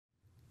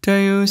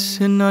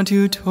Deus in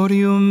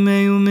Adjutorium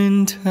meum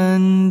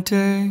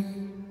intende,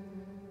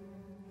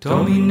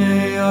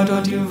 Domine ad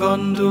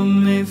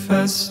adjuvandum me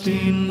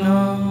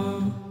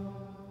festina,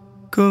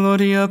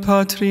 Gloria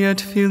Patri et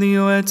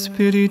Filio et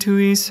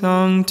Spiritui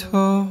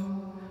Sancto,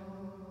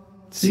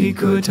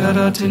 sicut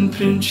erat in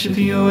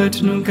principio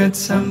et nunc et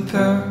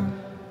semper,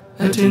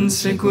 et in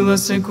saecula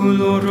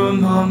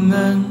saeculorum.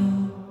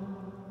 Amen.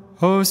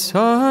 O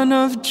Son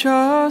of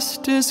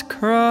Justice,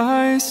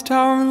 Christ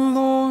our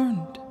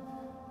Lord,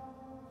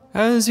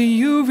 as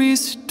you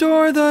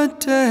restore the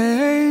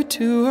day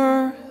to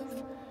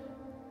earth,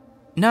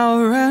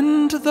 now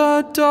rend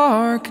the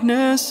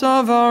darkness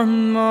of our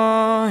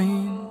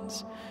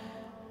minds,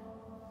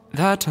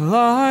 that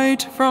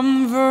light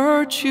from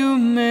virtue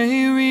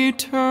may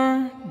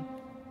return.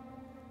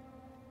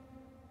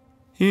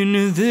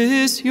 In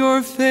this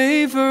your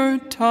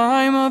favored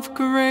time of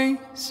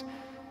grace,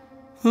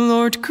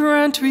 Lord,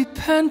 grant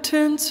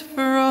repentance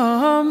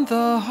from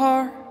the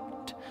heart,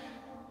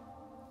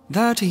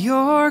 that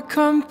your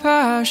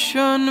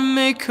compassion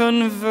may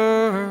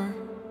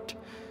convert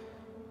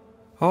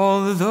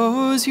all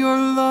those your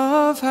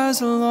love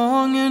has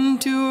long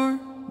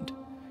endured.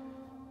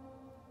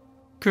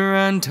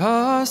 Grant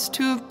us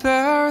to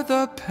bear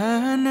the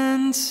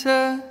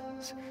penances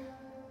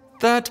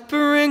that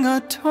bring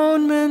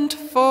atonement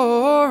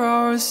for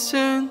our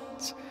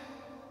sins,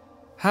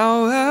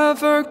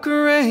 however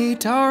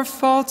great our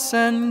faults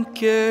and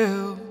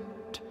guilt.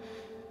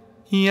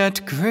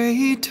 Yet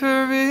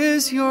greater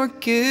is your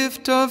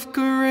gift of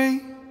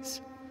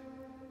grace.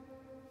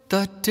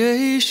 The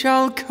day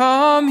shall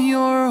come,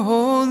 your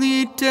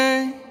holy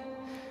day,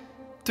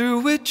 through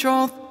which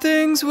all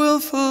things will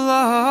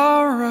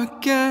flower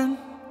again.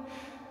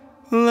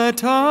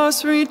 Let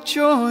us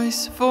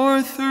rejoice,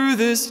 for through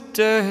this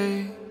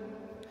day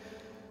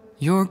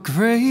your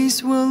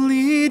grace will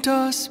lead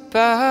us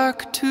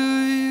back to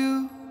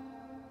you.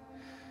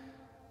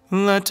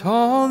 Let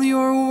all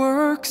your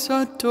works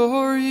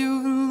adore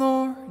you,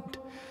 Lord.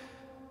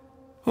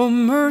 O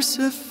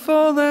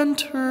merciful and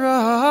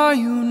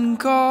triune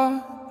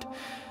God,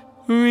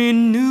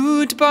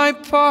 renewed by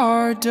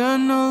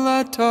pardon,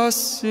 let us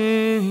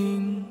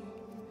sing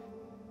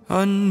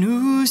a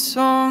new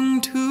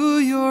song to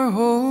your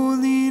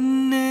holy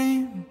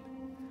name.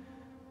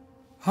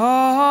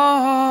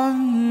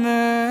 Amen.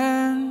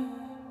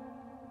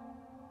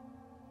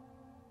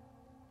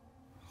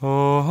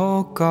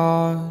 O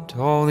God,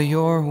 all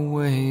your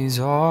ways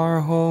are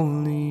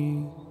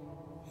holy.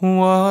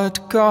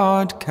 What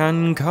God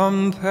can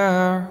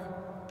compare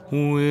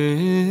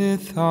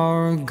with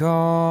our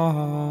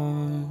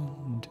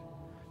God?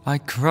 I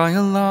cry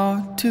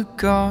aloud to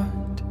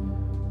God,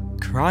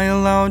 cry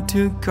aloud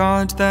to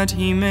God, that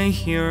he may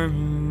hear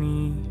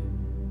me.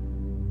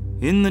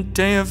 In the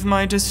day of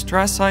my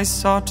distress I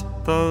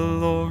sought the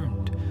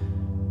Lord.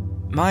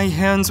 My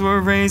hands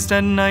were raised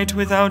at night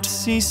without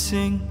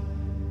ceasing.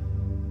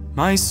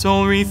 My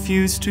soul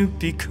refused to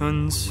be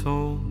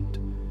consoled.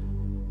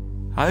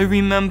 I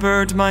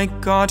remembered my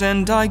God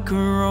and I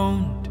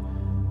groaned.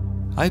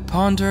 I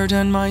pondered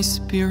and my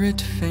spirit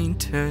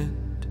fainted.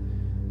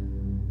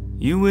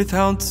 You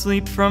withheld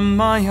sleep from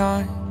my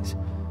eyes.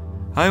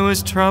 I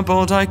was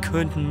troubled, I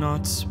could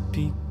not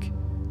speak.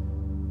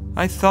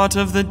 I thought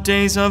of the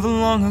days of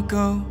long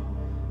ago,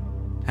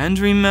 and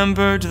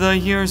remembered the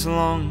years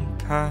long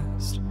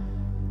past.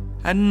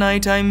 At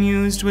night I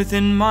mused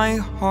within my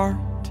heart.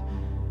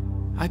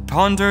 I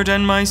pondered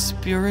and my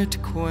spirit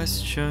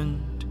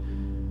questioned.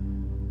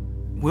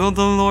 Will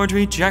the Lord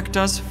reject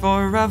us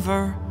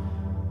forever?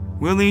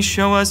 Will he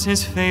show us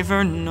his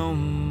favor no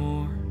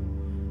more?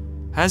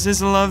 Has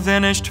his love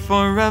vanished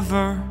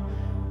forever?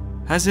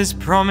 Has his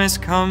promise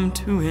come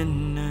to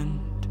an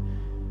end?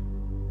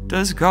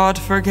 Does God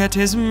forget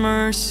his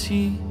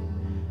mercy,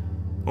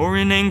 or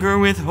in anger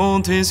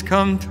withhold his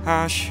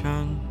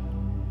compassion?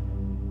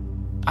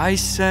 I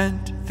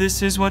said,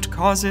 this is what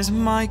causes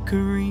my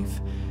grief,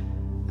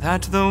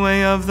 that the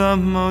way of the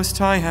Most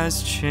High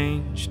has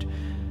changed.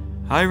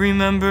 I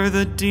remember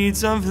the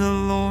deeds of the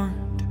Lord.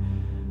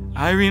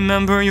 I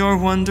remember your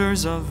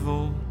wonders of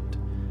old.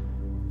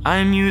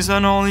 I muse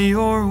on all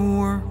your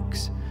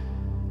works,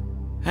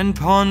 and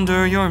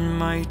ponder your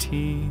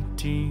mighty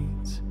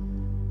deeds.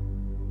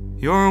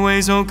 Your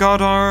ways, O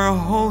God, are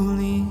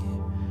holy.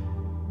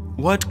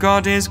 What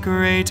God is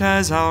great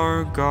as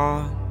our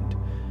God?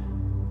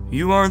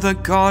 You are the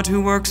God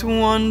who works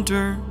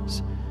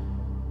wonders.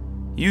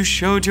 You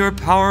showed your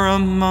power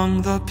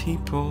among the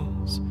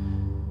peoples.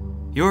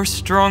 Your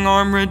strong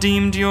arm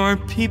redeemed your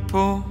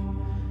people,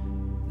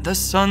 the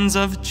sons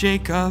of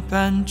Jacob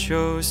and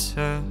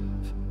Joseph.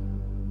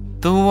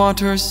 The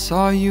waters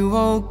saw you,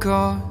 O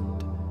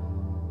God.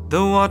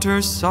 The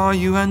waters saw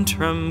you and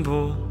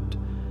trembled.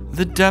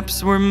 The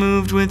depths were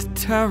moved with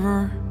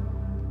terror.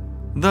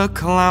 The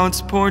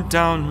clouds poured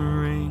down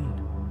rain.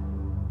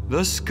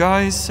 The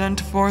skies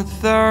sent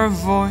forth their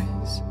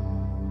voice.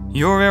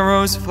 Your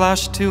arrows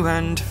flashed to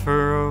and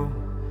fro.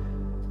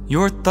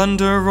 Your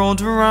thunder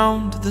rolled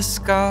round the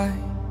sky.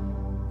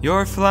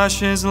 Your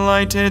flashes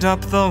lighted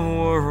up the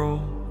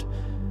world.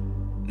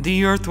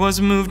 The earth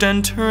was moved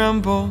and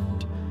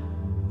trembled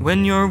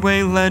when your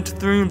way led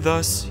through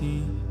the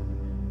sea,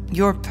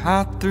 your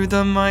path through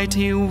the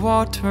mighty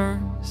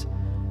waters,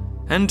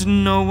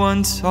 and no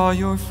one saw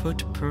your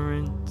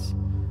footprints.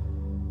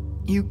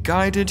 You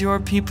guided your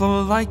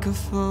people like a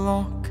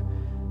flock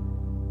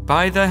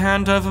by the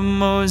hand of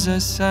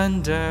Moses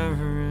and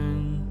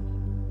Aaron.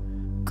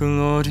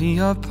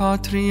 Gloria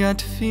Patri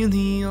et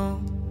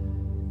Filio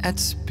et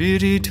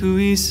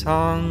Spiritui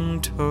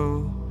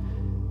Sancto,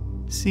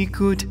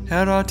 sicut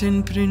erat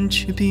in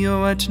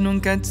principio et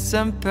nunc et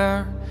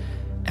semper,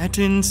 et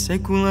in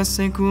saecula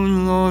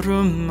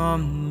saeculorum.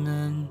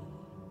 Amen.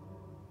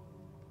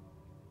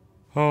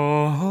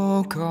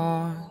 O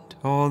God,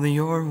 all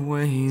your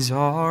ways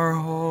are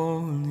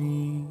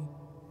holy.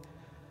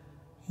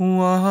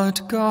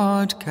 What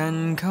God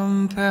can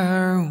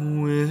compare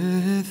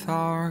with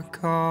our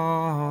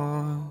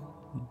God?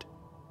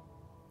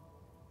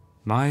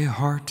 My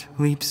heart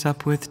leaps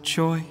up with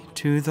joy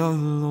to the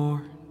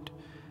Lord,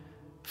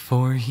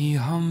 for he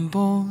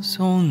humbles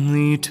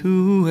only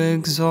to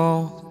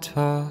exalt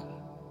us.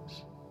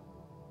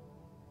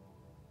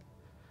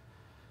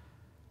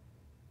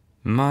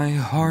 My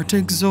heart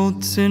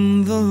exults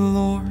in the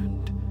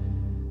Lord,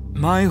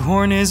 my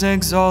horn is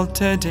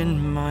exalted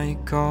in my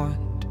God.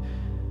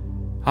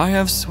 I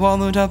have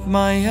swallowed up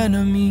my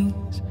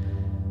enemies,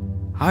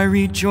 I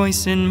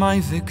rejoice in my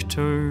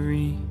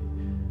victory.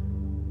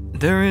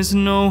 There is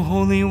no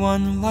Holy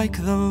One like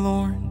the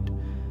Lord,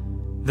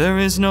 there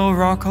is no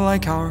rock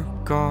like our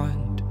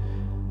God.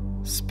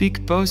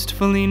 Speak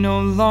boastfully no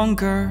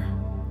longer,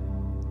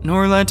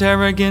 nor let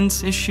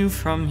arrogance issue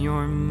from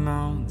your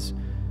mouths.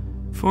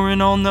 For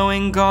an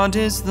all-knowing God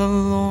is the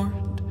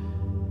Lord,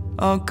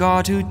 a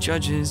God who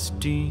judges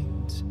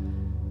deeds.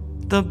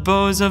 The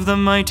bows of the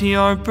mighty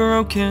are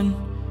broken,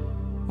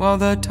 while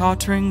the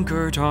tottering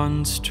gird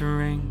on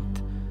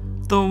strength.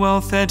 The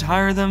well-fed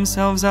hire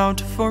themselves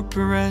out for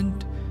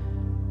bread,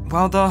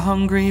 while the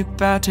hungry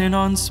batten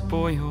on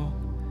spoil.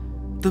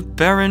 The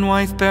barren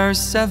wife bears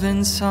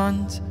 7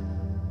 sons,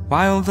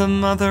 while the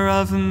mother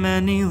of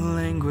many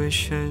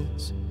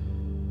languishes.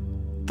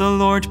 The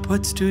Lord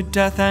puts to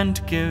death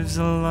and gives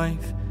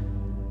life.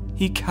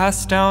 He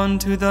casts down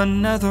to the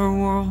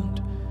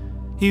netherworld.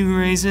 He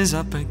raises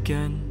up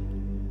again.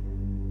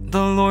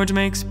 The Lord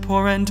makes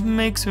poor and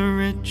makes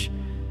rich.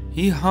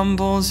 He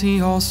humbles, he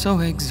also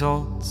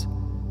exalts.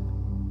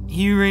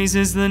 He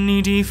raises the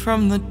needy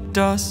from the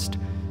dust.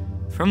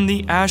 From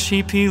the ash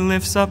heap he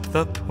lifts up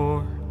the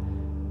poor,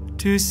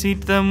 to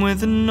seat them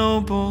with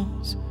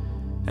nobles,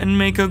 and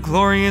make a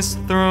glorious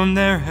throne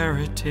their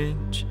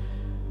heritage.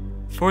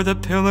 For the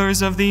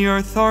pillars of the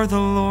earth are the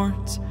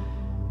Lord's,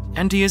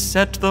 and he has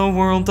set the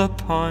world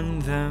upon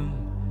them.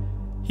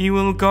 He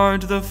will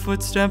guard the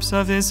footsteps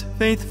of his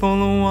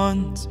faithful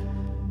ones,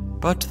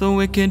 but the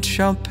wicked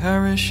shall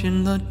perish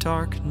in the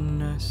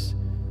darkness.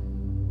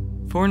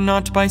 For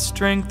not by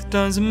strength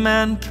does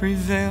man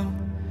prevail.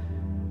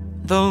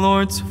 The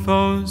Lord's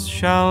foes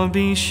shall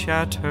be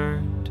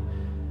shattered.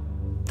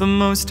 The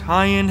Most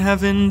High in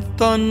heaven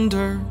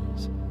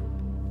thunders.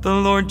 The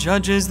Lord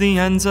judges the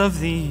ends of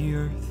the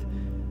earth.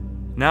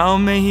 Now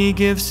may he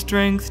give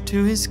strength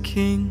to his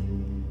king,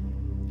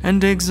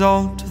 and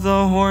exalt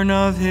the horn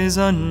of his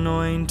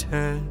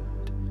anointed.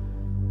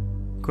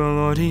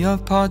 Gloria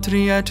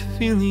Patri et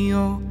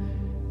Filio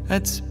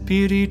et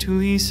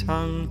Spiritui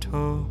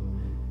Sancto,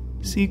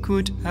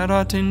 sicut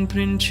erat in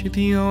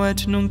principio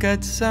et nunc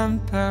et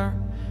semper,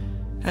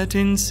 et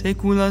in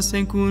saecula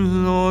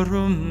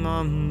saeculorum.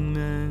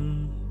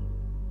 Amen.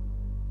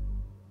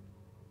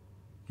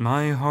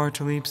 My heart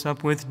leaps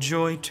up with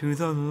joy to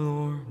the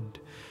Lord,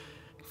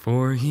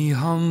 for he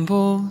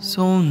humbles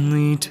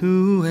only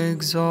to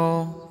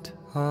exalt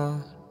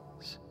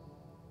us.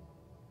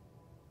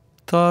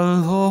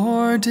 The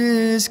Lord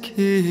is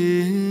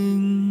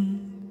King.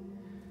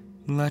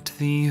 Let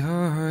the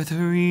earth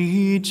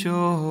rejoice.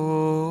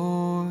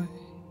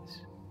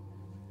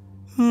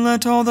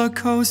 Let all the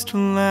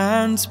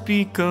coastlands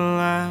be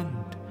glad.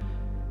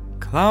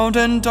 Cloud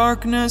and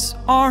darkness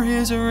are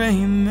his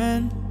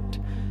raiment.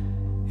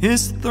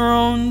 His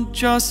throne,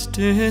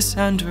 justice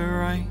and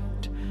right.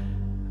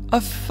 A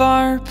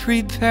fire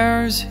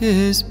prepares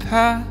his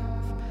path.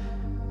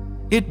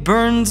 It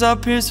burns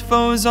up his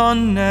foes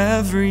on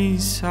every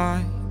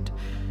side.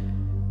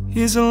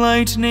 His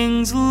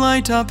lightnings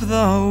light up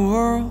the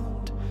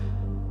world.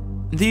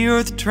 The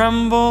earth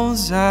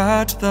trembles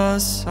at the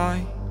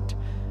sight.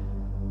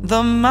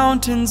 The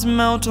mountains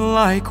melt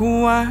like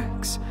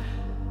wax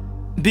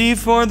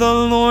before the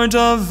Lord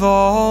of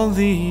all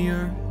the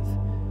earth.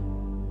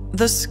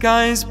 The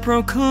skies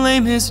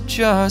proclaim his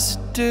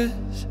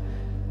justice.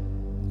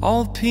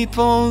 All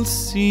people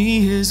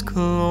see his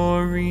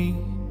glory.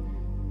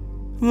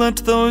 Let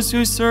those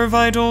who serve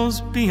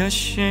idols be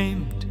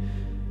ashamed.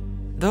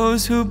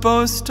 Those who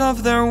boast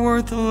of their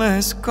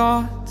worthless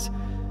gods,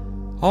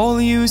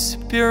 all you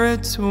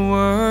spirits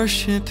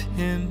worship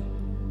him.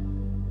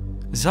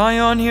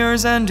 Zion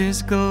hears and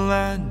is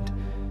glad.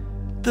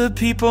 The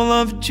people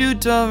of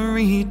Judah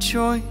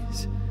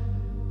rejoice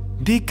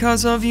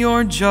because of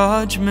your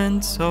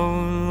judgments, O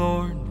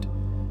Lord.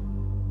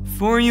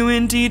 For you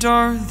indeed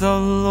are the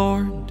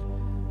Lord,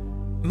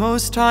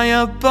 most high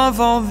above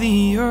all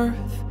the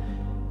earth,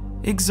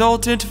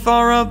 exalted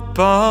far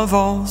above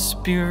all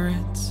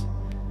spirits.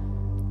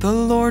 The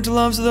Lord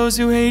loves those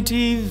who hate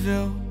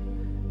evil.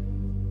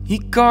 He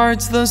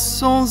guards the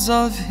souls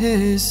of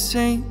his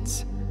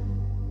saints.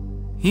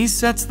 He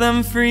sets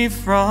them free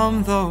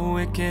from the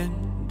wicked.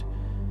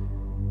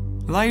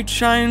 Light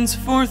shines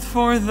forth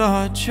for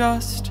the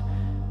just,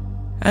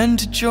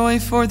 and joy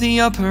for the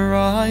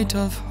upright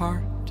of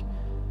heart.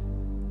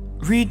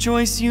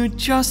 Rejoice, you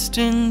just,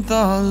 in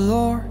the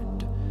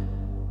Lord.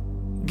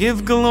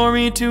 Give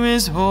glory to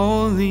his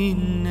holy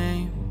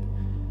name.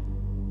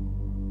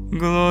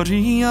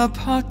 Gloria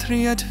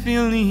Patri et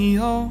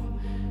Filio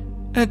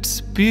et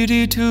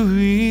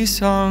Spiritui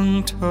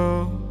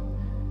Sancto,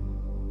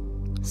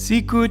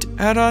 sicut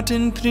erat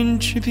in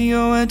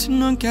principio et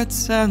nunc et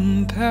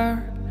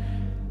semper,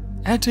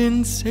 et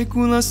in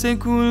saecula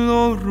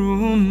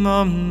saeculorum.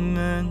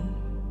 Amen.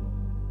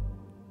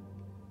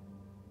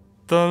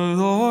 The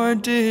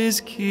Lord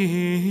is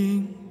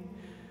King.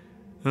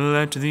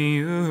 Let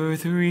the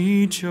earth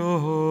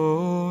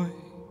rejoice.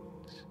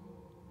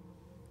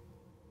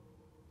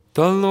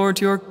 The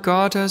Lord your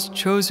God has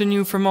chosen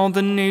you from all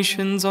the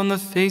nations on the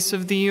face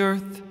of the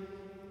earth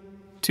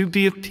to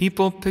be a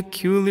people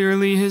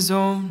peculiarly his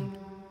own.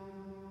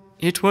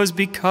 It was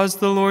because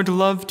the Lord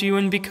loved you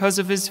and because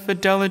of his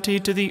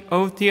fidelity to the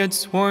oath he had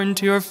sworn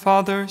to your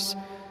fathers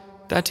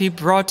that he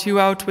brought you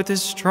out with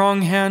his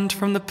strong hand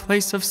from the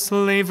place of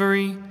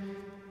slavery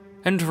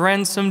and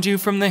ransomed you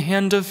from the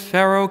hand of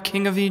Pharaoh,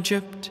 king of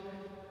Egypt.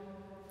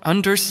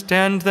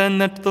 Understand then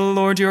that the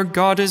Lord your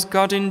God is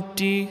God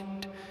indeed,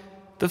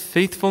 the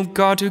faithful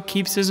God who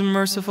keeps his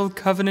merciful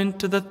covenant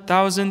to the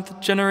 1,000th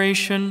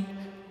generation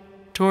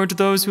toward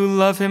those who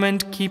love him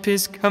and keep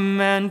his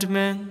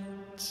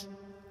commandments.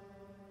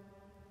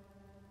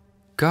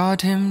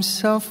 God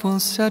himself will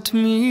set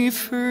me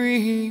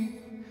free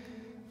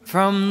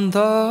from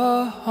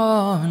the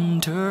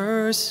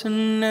hunter's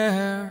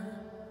snare.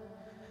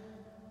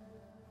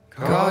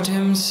 God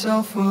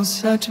himself will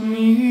set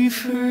me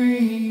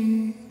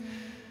free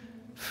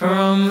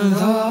from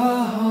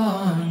the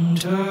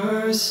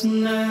hunter's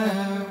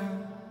snare,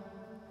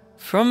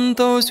 from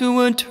those who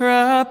would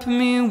trap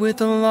me with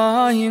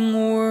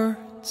lying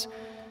words,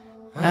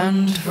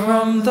 and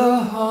from the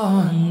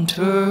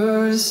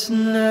hunter's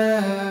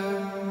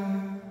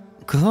snare.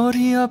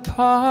 Gloria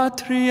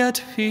Patri et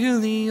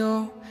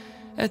Filio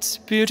et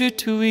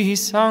Spiritui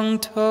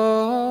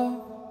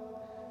Sancto.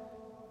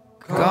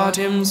 God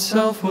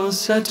himself will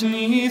set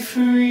me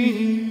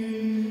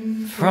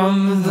free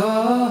from the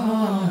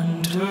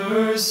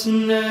hunter's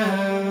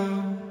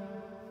snare.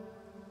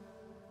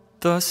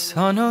 The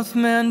Son of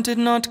Man did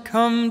not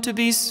come to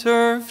be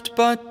served,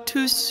 but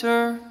to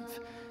serve,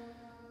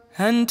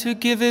 and to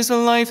give his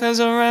life as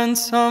a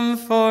ransom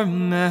for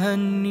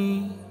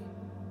many.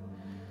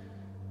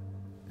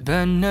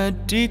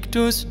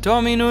 Benedictus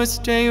Dominus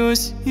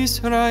Deus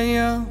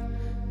Israel,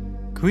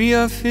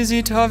 quia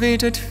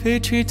visitavit et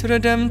fecit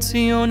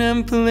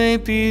redemptionem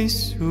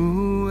plebis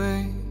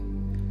suae,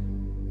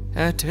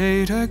 et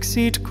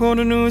erexit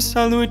cornus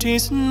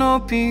salutis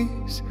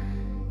nobis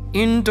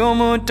in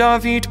domo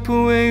David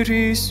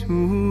pueris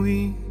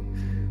sui,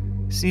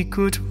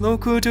 sicut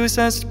locutus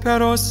est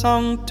pero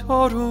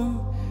sanctorum,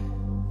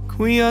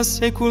 quia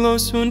saeculo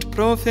sunt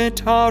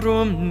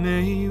prophetarum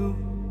meus.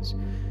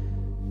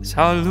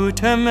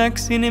 Salutem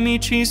ex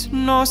inimicis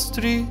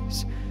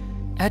nostris,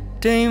 et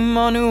de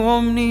manu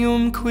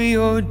omnium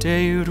quio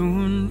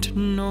deurunt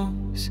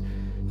nos,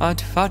 ad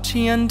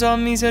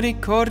faciendam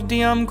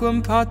misericordiam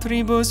cum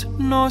patribus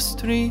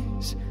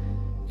nostris,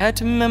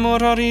 et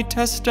memorari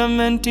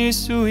testamenti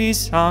sui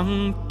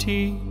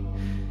sancti,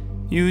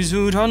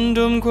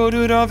 usurandum quod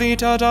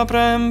uravit ad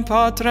Abraham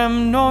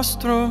patrem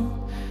nostrum,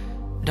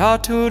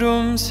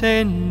 daturum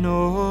se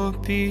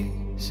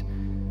nobis,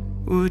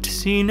 ut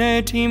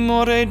sine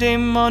timore de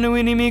manu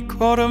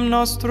inimicorum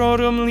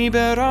nostrorum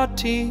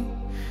liberati,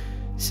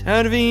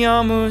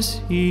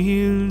 serviamus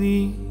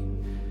illi,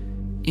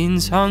 in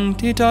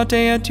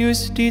sanctitate et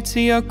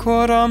justitia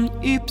coram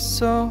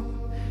ipso,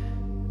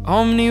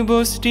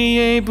 omnibus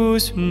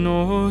diebus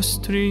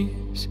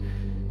nostris,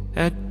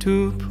 et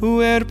tu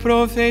puer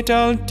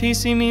profeta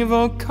altissimi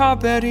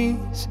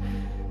vocaberis,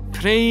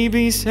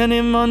 praebis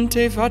enim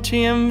ante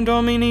faciem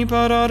Domini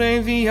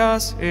parare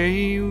vias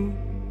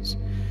eius,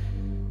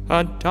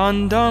 ad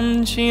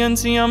tandam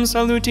scientiam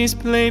salutis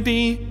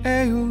plebi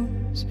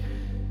eius,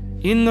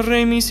 in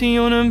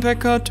remissionem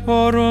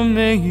peccatorum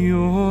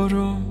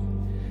eorum,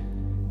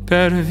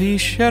 per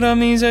viscera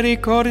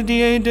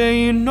misericordiae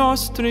Dei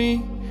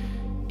nostri,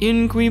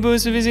 in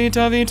quibus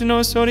visitavit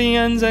nos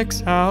oriens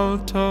ex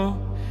alto,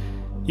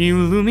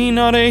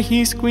 illuminare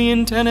his qui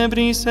in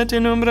tenebris et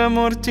in umbra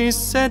mortis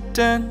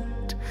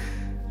sedet,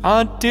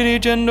 ad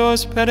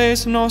dirigendos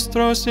peres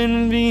nostros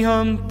in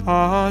viam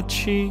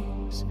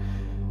pacis,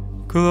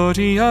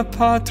 Gloria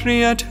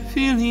Patri et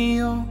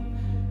Filio,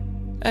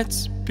 et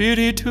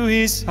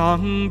Spiritui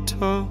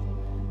Sancto,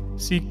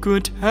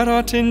 sicut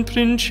erat in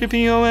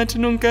principio et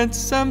nunc et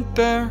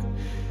semper,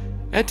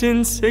 et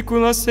in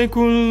saecula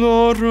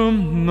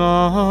saeculorum.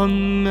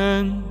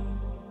 Amen.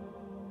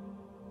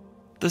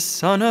 The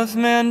Son of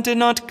Man did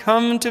not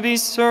come to be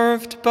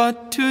served,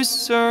 but to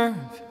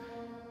serve,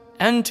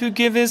 and to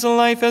give his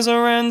life as a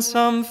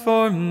ransom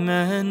for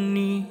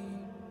many.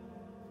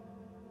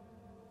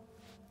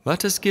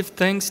 Let us give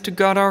thanks to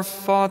God our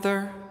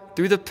Father.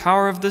 Through the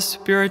power of the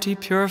Spirit, He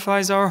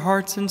purifies our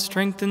hearts and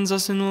strengthens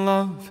us in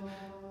love.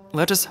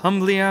 Let us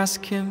humbly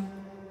ask Him,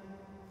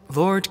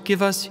 Lord,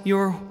 give us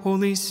your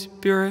Holy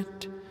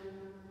Spirit.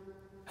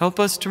 Help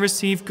us to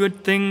receive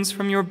good things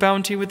from your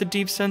bounty with a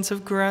deep sense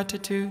of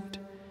gratitude,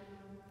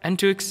 and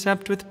to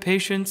accept with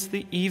patience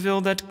the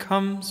evil that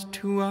comes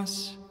to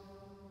us.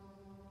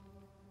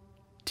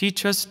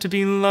 Teach us to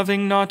be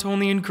loving not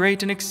only in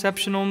great and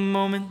exceptional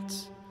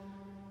moments,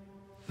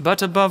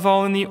 but above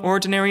all in the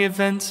ordinary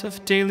events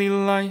of daily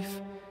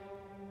life.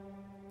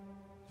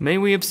 May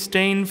we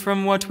abstain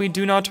from what we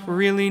do not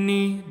really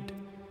need,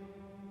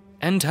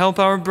 and help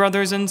our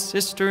brothers and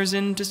sisters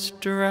in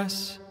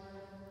distress.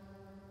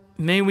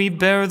 May we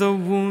bear the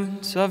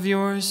wounds of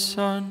your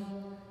Son,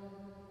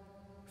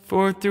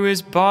 for through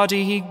his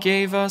body he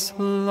gave us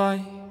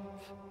life.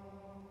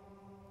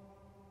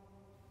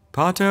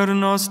 Pater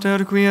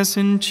noster qui es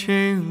in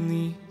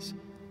caelis,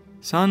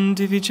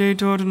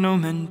 sanctificetur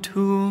nomen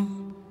tuum,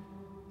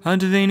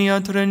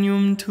 adveniat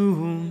regnum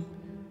tuum,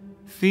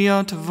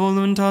 fiat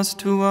voluntas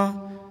tua,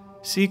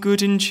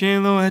 sicut in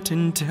cielo et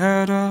in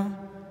terra.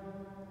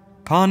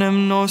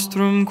 Panem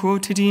nostrum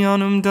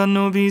quotidianum da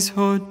nobis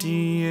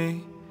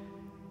hodie,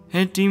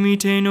 et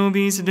dimite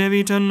nobis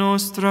debita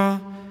nostra,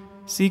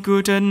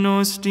 sicut et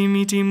nos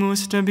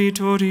dimitimus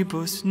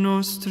debitoribus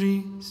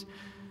nostris,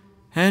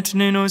 et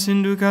ne nos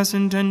inducas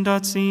in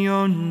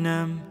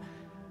tentationem,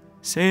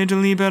 sed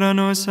libera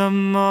nos a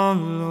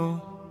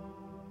malo.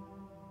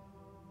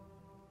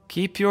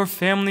 Keep your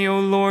family,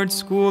 O Lord,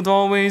 schooled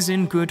always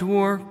in good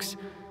works,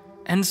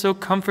 and so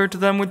comfort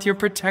them with your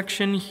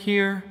protection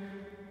here,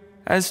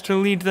 as to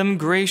lead them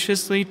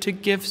graciously to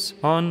gifts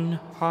on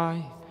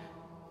high.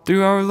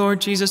 Through our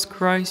Lord Jesus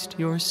Christ,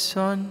 your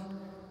Son,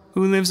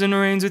 who lives and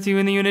reigns with you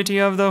in the unity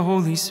of the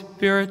Holy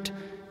Spirit,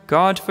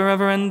 God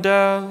forever and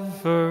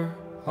ever.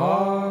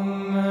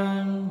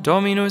 Amen.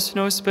 Dominus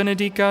nos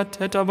benedicat,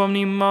 et ab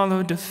omni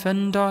malo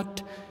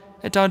defendat,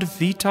 et ad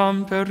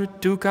vitam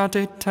perducat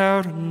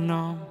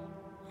aeternam.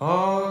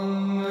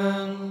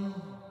 Amen.